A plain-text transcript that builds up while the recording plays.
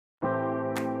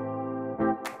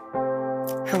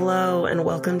Hello, and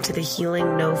welcome to the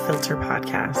Healing No Filter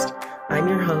podcast. I'm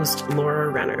your host, Laura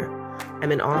Renner.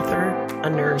 I'm an author, a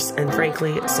nurse, and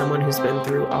frankly, someone who's been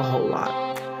through a whole lot.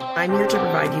 I'm here to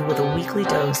provide you with a weekly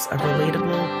dose of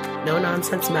relatable,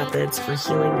 no-nonsense methods for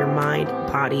healing your mind,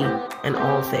 body, and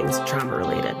all things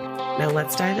trauma-related. Now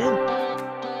let's dive in.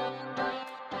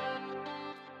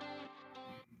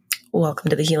 Welcome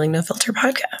to the Healing No Filter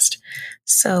podcast.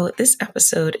 So this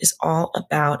episode is all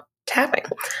about tapping.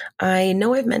 I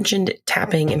know I've mentioned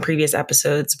tapping in previous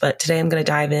episodes, but today I'm going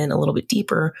to dive in a little bit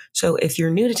deeper. So if you're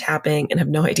new to tapping and have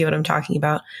no idea what I'm talking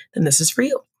about, then this is for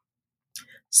you.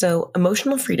 So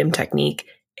emotional freedom technique,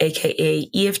 aka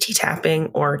EFT tapping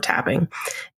or tapping,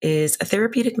 is a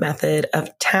therapeutic method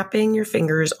of tapping your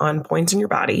fingers on points in your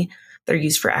body that are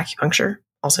used for acupuncture,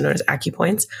 also known as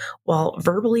acupoints, while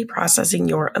verbally processing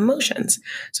your emotions.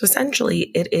 So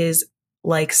essentially, it is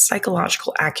like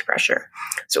psychological acupressure.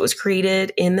 So it was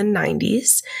created in the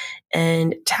 90s,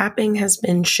 and tapping has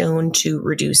been shown to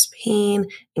reduce pain,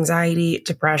 anxiety,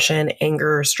 depression,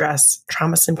 anger, stress,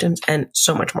 trauma symptoms, and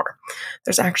so much more.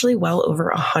 There's actually well over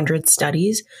 100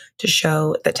 studies to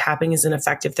show that tapping is an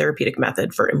effective therapeutic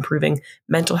method for improving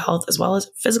mental health as well as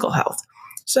physical health.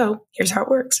 So here's how it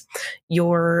works.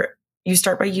 You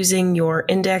start by using your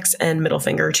index and middle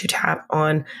finger to tap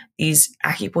on these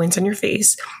acupoints on your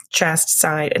face, chest,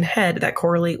 side, and head that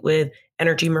correlate with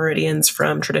energy meridians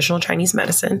from traditional Chinese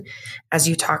medicine as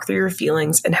you talk through your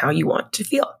feelings and how you want to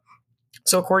feel.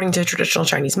 So according to traditional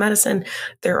Chinese medicine,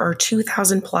 there are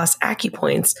 2,000 plus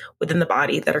acupoints within the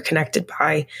body that are connected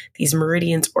by these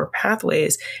meridians or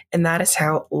pathways, and that is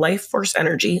how life force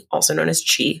energy, also known as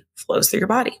qi, flows through your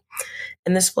body.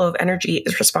 And this flow of energy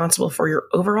is responsible for your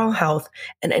overall health,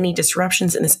 and any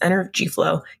disruptions in this energy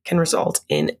flow can result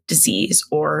in disease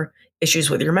or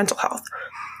issues with your mental health.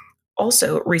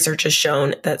 Also, research has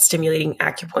shown that stimulating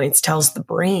acupoints tells the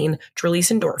brain to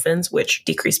release endorphins, which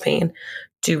decrease pain,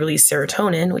 to release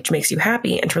serotonin, which makes you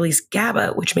happy, and to release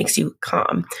GABA, which makes you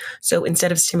calm. So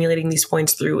instead of stimulating these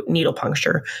points through needle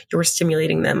puncture, you're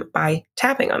stimulating them by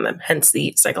tapping on them, hence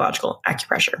the psychological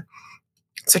acupressure.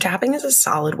 So tapping is a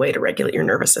solid way to regulate your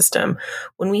nervous system.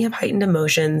 When we have heightened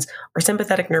emotions, our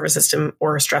sympathetic nervous system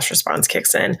or stress response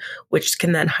kicks in, which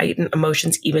can then heighten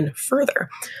emotions even further.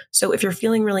 So if you're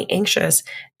feeling really anxious,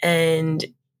 and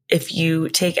if you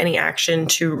take any action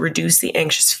to reduce the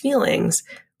anxious feelings,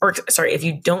 if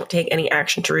you don't take any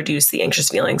action to reduce the anxious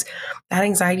feelings, that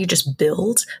anxiety just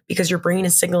builds because your brain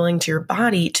is signaling to your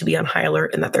body to be on high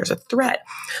alert and that there's a threat.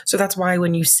 So that's why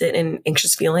when you sit in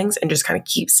anxious feelings and just kind of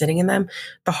keep sitting in them,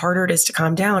 the harder it is to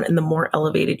calm down and the more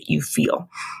elevated you feel.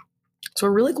 So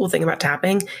a really cool thing about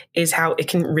tapping is how it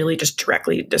can really just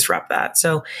directly disrupt that.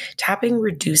 So tapping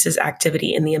reduces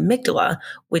activity in the amygdala,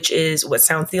 which is what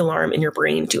sounds the alarm in your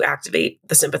brain to activate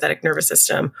the sympathetic nervous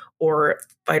system or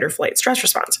fight or flight stress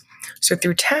response. So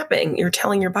through tapping, you're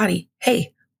telling your body,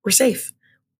 hey, we're safe.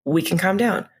 We can calm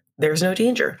down. There's no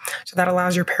danger. So that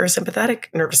allows your parasympathetic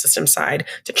nervous system side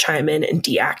to chime in and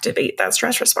deactivate that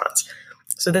stress response.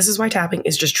 So this is why tapping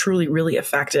is just truly really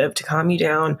effective to calm you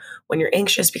down when you're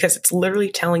anxious, because it's literally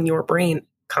telling your brain,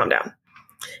 calm down.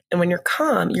 And when you're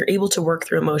calm, you're able to work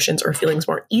through emotions or feelings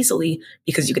more easily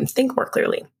because you can think more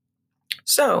clearly.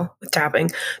 So with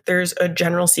tapping, there's a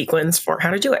general sequence for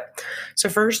how to do it. So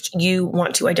first, you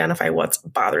want to identify what's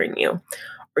bothering you.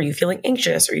 Are you feeling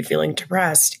anxious? Are you feeling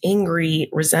depressed, angry,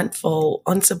 resentful,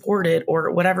 unsupported,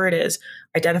 or whatever it is?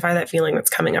 Identify that feeling that's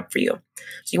coming up for you.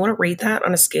 So you want to rate that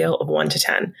on a scale of 1 to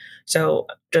 10. So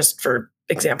just for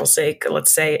example's sake,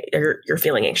 let's say you're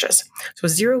feeling anxious. So a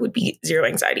 0 would be zero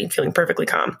anxiety, feeling perfectly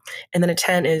calm. And then a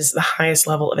 10 is the highest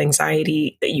level of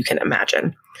anxiety that you can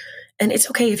imagine. And it's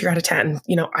okay if you're at a 10.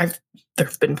 There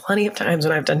have been plenty of times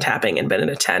when I've done tapping and been at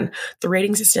a 10. The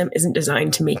rating system isn't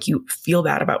designed to make you feel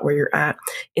bad about where you're at.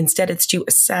 Instead, it's to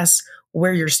assess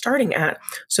where you're starting at.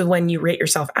 So when you rate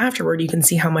yourself afterward, you can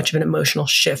see how much of an emotional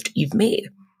shift you've made.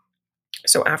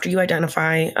 So after you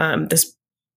identify this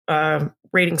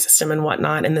rating system and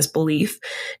whatnot and this belief,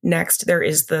 next there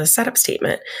is the setup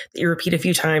statement that you repeat a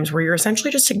few times where you're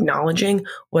essentially just acknowledging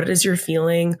what it is you're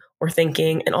feeling or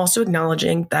thinking, and also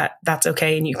acknowledging that that's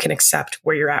okay and you can accept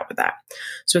where you're at with that.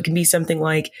 So it can be something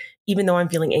like, even though I'm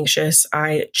feeling anxious,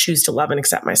 I choose to love and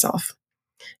accept myself.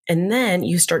 And then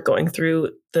you start going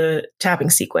through the tapping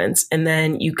sequence, and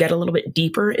then you get a little bit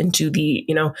deeper into the,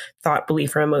 thought,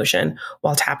 belief, or emotion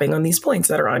while tapping on these points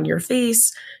that are on your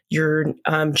face, your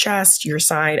chest, your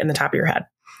side, and the top of your head.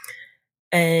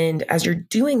 And as you're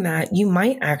doing that, you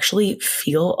might actually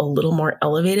feel a little more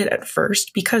elevated at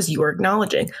first because you are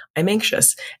acknowledging I'm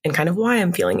anxious and kind of why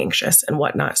I'm feeling anxious and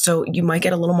whatnot. So you might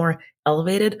get a little more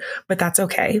elevated, but that's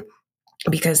okay.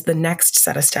 because the next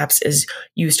set of steps is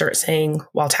you start saying,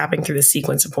 while tapping through the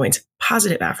sequence of points,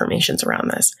 positive affirmations around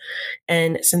this.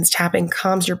 And since tapping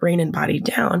calms your brain and body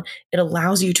down, it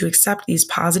allows you to accept these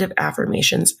positive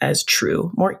affirmations as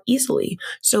true more easily.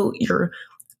 So you're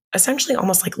essentially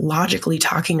almost like logically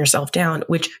talking yourself down,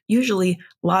 which usually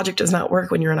logic does not work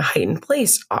when you're in a heightened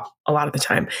place a lot of the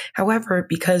time. However,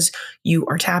 because you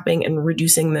are tapping and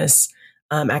reducing this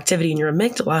activity in your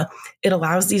amygdala, it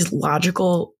allows these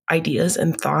logical ideas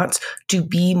and thoughts to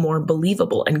be more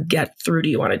believable and get through to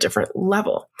you on a different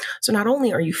level. So not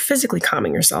only are you physically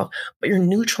calming yourself, but you're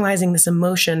neutralizing this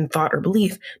emotion, thought, or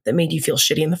belief that made you feel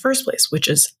shitty in the first place, which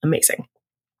is amazing.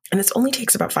 And this only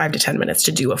takes about 5 to 10 minutes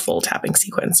to do a full tapping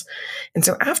sequence. And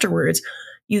so afterwards,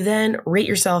 you then rate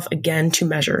yourself again to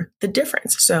measure the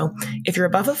difference. So if you're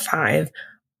above a 5,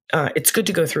 it's good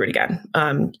to go through it again.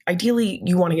 Ideally,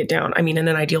 you want to get down. I mean, in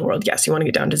an ideal world, yes, you want to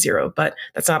get down to 0, but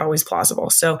that's not always plausible.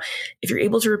 So if you're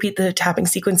able to repeat the tapping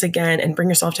sequence again and bring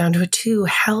yourself down to a 2,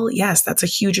 hell yes, that's a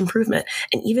huge improvement.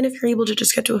 And even if you're able to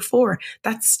just get to a 4,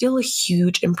 that's still a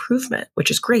huge improvement, which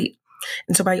is great.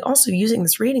 And so by also using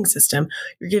this rating system,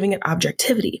 you're giving it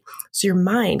objectivity. So your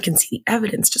mind can see the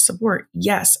evidence to support,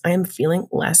 yes, I am feeling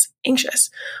less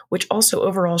anxious, which also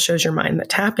overall shows your mind that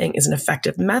tapping is an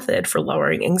effective method for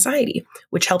lowering anxiety,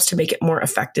 which helps to make it more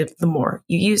effective the more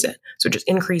you use it. So it just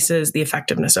increases the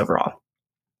effectiveness overall.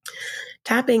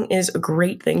 Tapping is a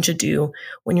great thing to do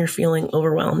when you're feeling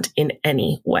overwhelmed in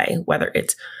any way, whether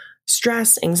it's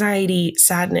stress, anxiety,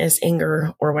 sadness,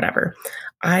 anger, or whatever.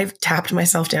 I've tapped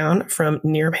myself down from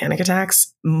near panic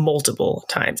attacks multiple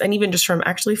times, and even just from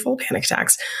actually full panic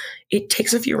attacks. It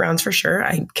takes a few rounds for sure.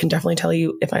 I can definitely tell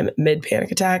you if I'm mid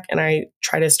panic attack and I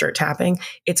try to start tapping,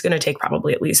 it's going to take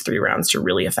probably at least 3 rounds to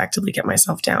really effectively get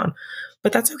myself down.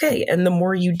 But that's okay. And the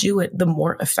more you do it, the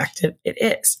more effective it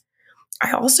is.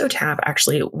 I also tap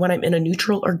actually when I'm in a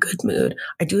neutral or good mood.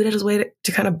 I do it as a way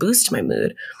to kind of boost my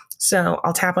mood. So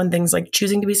I'll tap on things like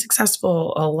choosing to be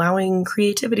successful, allowing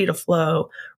creativity to flow,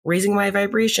 raising my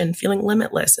vibration, feeling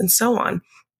limitless, and so on.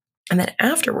 And then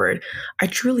afterward, I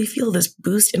truly feel this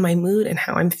boost in my mood and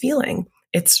how I'm feeling.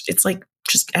 It's like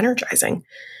just energizing.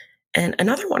 And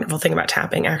another wonderful thing about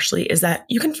tapping actually is that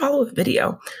you can follow a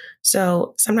video.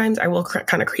 So sometimes I will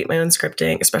kind of create my own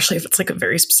scripting, especially if it's like a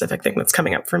very specific thing that's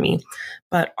coming up for me.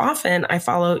 But often I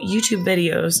follow YouTube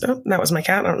videos. Oh, that was my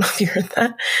cat. I don't know if you heard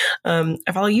that.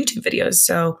 I follow YouTube videos.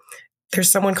 So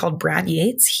there's someone called Brad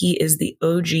Yates. He is the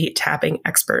OG tapping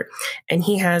expert. And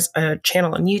he has a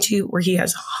channel on YouTube where he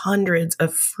has hundreds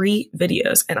of free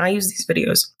videos. And I use these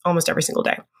videos almost every single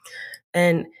day.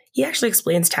 And he actually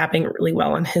explains tapping really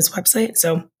well on his website.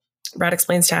 So Brad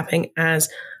explains tapping as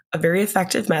a very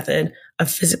effective method of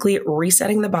physically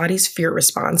resetting the body's fear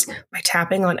response by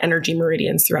tapping on energy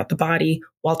meridians throughout the body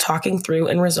while talking through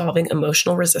and resolving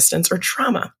emotional resistance or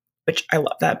trauma, which I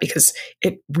love that because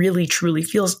it really truly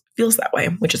feels that way,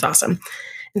 which is awesome.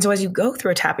 And so as you go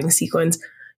through a tapping sequence,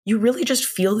 you really just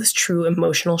feel this true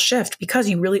emotional shift because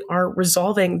you really are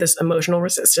resolving this emotional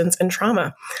resistance and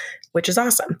trauma, which is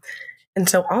awesome. And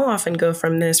so I'll often go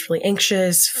from this really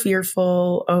anxious,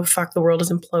 fearful, oh, fuck, the world is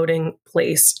imploding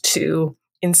place to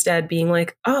instead being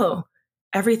like, oh,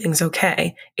 everything's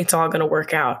okay. It's all going to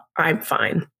work out. I'm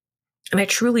fine. And I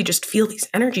truly just feel these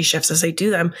energy shifts as I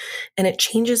do them. And it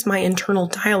changes my internal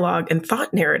dialogue and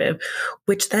thought narrative,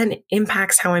 which then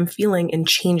impacts how I'm feeling and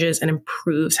changes and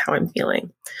improves how I'm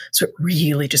feeling. So it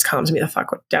really just calms me the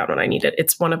fuck down when I need it.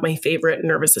 It's one of my favorite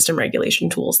nervous system regulation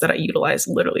tools that I utilize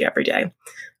literally every day.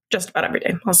 Just about every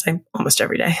day. I'll say almost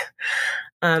every day.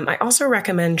 I also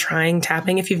recommend trying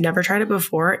tapping if you've never tried it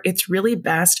before. It's really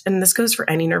best, and this goes for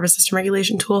any nervous system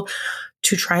regulation tool,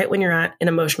 to try it when you're at an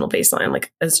emotional baseline,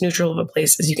 like as neutral of a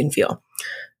place as you can feel.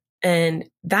 And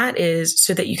that is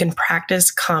so that you can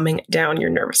practice calming down your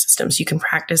nervous system. So you can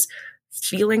practice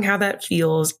feeling how that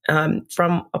feels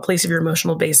from a place of your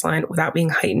emotional baseline without being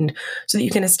heightened, so that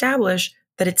you can establish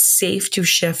that it's safe to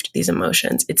shift these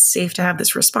emotions. It's safe to have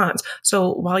this response.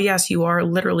 So while yes, you are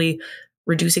literally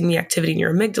reducing the activity in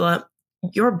your amygdala,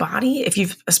 your body,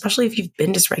 especially if you've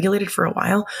been dysregulated for a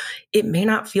while, it may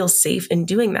not feel safe in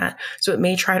doing that. So it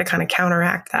may try to kind of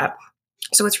counteract that.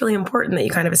 So it's really important that you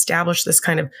kind of establish this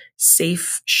kind of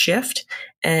safe shift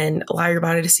and allow your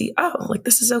body to see, oh, like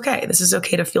this is okay. This is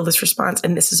okay to feel this response.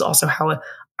 And this is also how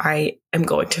I am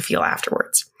going to feel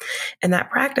afterwards. And that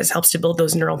practice helps to build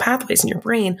those neural pathways in your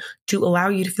brain to allow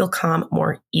you to feel calm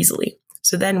more easily.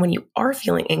 So then when you are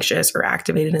feeling anxious or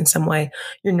activated in some way,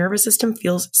 your nervous system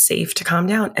feels safe to calm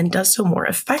down and does so more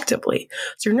effectively.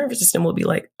 So your nervous system will be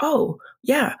like, oh,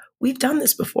 yeah, we've done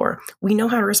this before. We know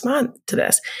how to respond to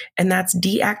this. And that's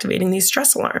deactivating these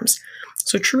stress alarms.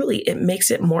 So truly, it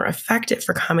makes it more effective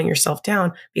for calming yourself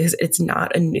down because it's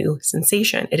not a new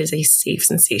sensation. It is a safe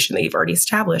sensation that you've already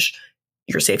established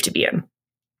you're safe to be in.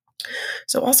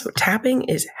 So also, tapping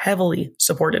is heavily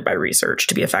supported by research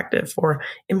to be effective for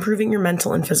improving your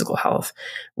mental and physical health.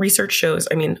 Research shows,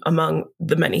 among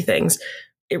the many things,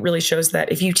 it really shows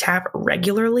that if you tap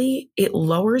regularly, it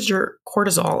lowers your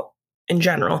cortisol in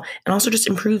general and also just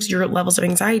improves your levels of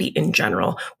anxiety in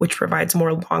general, which provides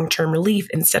more long-term relief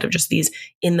instead of just these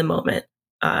in the moment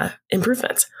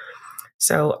improvements.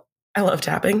 So I love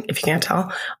tapping. If you can't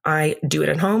tell, I do it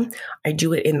at home. I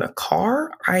do it in the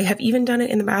car. I have even done it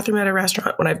in the bathroom at a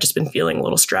restaurant when I've just been feeling a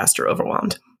little stressed or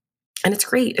overwhelmed. And it's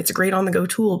great. It's a great on the go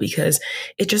tool because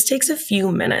it just takes a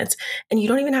few minutes and you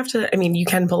don't even have to, you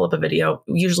can pull up a video.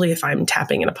 Usually if I'm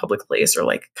tapping in a public place or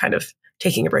like kind of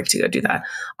taking a break to go do that,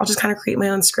 I'll just kind of create my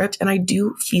own script. And I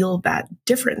do feel that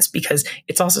difference because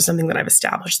it's also something that I've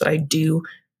established that I do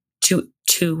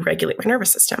to regulate my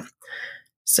nervous system.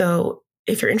 So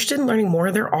if you're interested in learning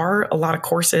more, there are a lot of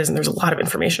courses and there's a lot of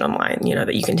information online,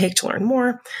 that you can take to learn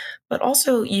more. But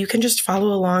also you can just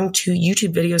follow along to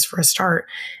YouTube videos for a start.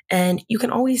 And you can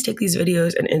always take these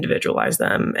videos and individualize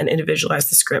them and individualize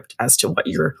the script as to what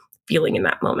you're feeling in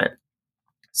that moment.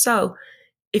 So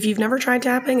if you've never tried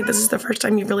tapping, if this is the first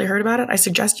time you've really heard about it, I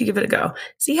suggest you give it a go.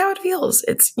 See how it feels.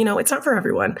 It's not for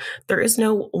everyone. There is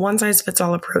no one size fits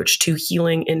all approach to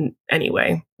healing in any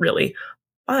way, really.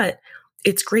 But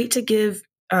it's great to give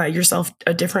yourself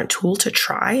a different tool to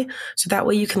try so that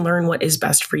way you can learn what is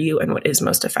best for you and what is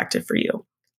most effective for you.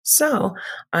 So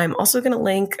I'm also going to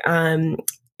link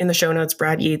in the show notes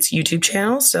Brad Yates' YouTube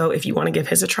channel. So if you want to give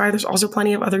his a try, there's also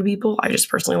plenty of other people. I just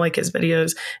personally like his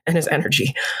videos and his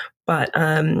energy. But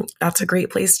that's a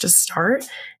great place to start.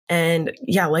 And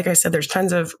yeah, like I said, there's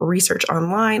tons of research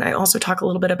online. I also talk a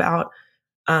little bit about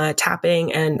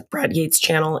tapping and Brad Yates'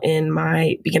 channel in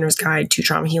my Beginner's Guide to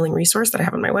Trauma Healing resource that I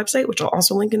have on my website, which I'll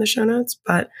also link in the show notes.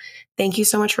 But thank you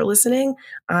so much for listening.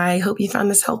 I hope you found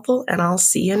this helpful, and I'll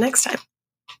see you next time.